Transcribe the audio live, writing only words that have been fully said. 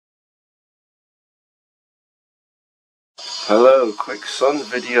Hello, quick sun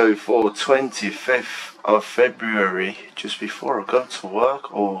video for 25th of February, just before I go to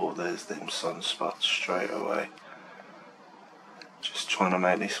work. Oh, there's them sunspots straight away. Just trying to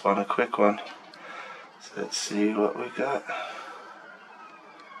make this one a quick one. So let's see what we got.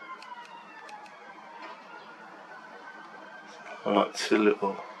 Like two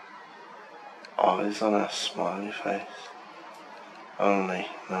little eyes on a smiley face. Only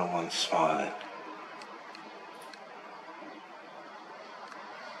no one's smiling.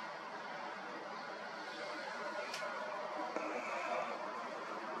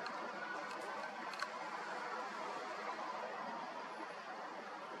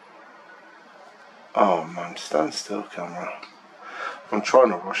 Oh man, stand still, camera. I'm trying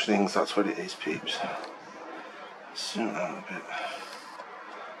to rush things, that's what it is, peeps. Zoom out a bit.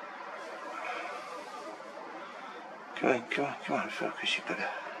 Come on, focus, you better.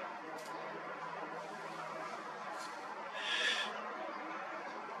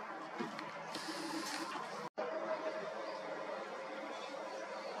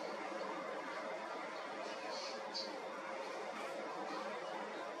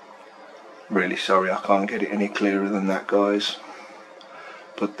 Really sorry I can't get it any clearer than that, guys,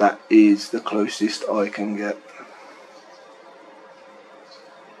 but that is the closest I can get.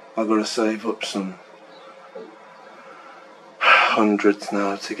 I've got to save up some hundreds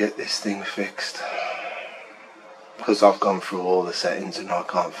now to get this thing fixed, because I've gone through all the settings and I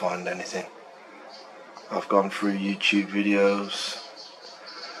can't find anything. I've gone through YouTube videos.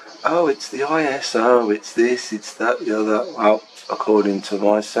 Oh, it's the ISO, it's this, it's that, the other. Well, according to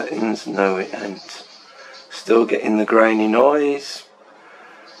my settings, no it ain't. Still getting the grainy noise.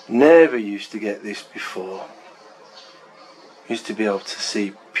 Never used to get this before. Used to be able to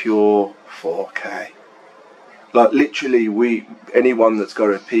see pure 4K. Like literally, anyone that's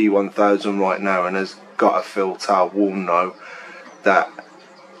got a P1000 right now and has got a filter will know that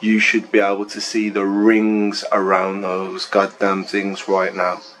you should be able to see the rings around those goddamn things right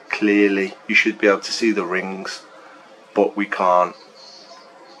now. Clearly, you should be able to see the rings, but we can't,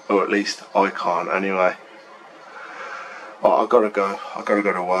 or at least I can't anyway. Oh, I gotta go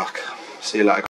to work. See you later.